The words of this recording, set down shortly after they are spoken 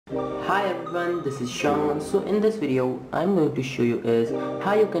Hi everyone, this is Sean. So in this video, I'm going to show you is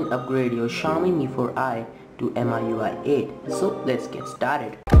how you can upgrade your Xiaomi Mi4i to MiUI 8. So let's get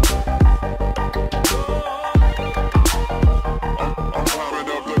started.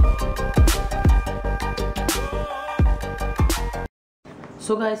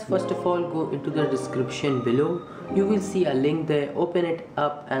 So guys, first of all, go into the description below. You will see a link there. Open it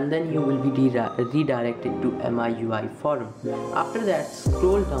up and then you will be redirected to MiUI forum. After that,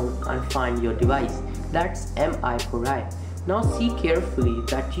 scroll down and find your device. That's Mi4i. Now see carefully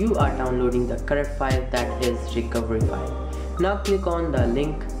that you are downloading the correct file, that is recovery file. Now click on the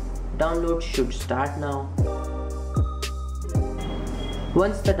link. Download should start now.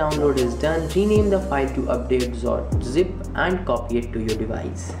 Once the download is done, rename the file to update.zip and copy it to your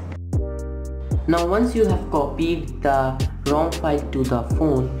device. Now once you have copied the ROM file to the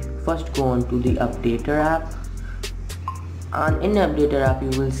phone, first go on to the updater app, and in the updater app you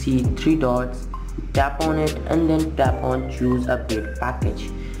will see three dots. Tap on it and then tap on choose update package.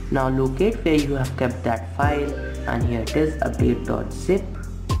 Now locate where you have kept that file, and here it is, update.zip,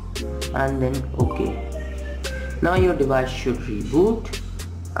 and then OK. Now your device should reboot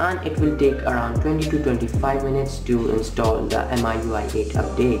and it will take around 20 to 25 minutes to install the MiUI 8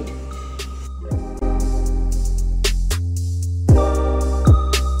 update.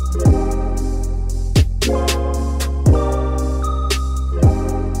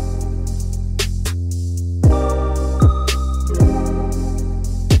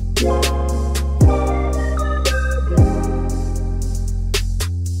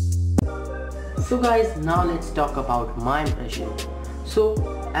 So guys, now let's talk about my impression. So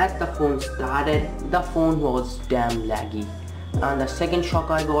as the phone started, the phone was damn laggy, and the second shock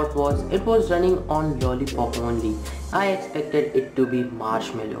I got was it was running on Lollipop only. I expected it to be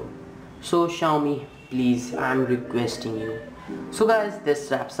Marshmallow. So Xiaomi, please, I'm requesting you. So guys,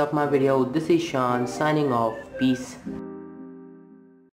 this wraps up my video. This is Sean signing off. Peace.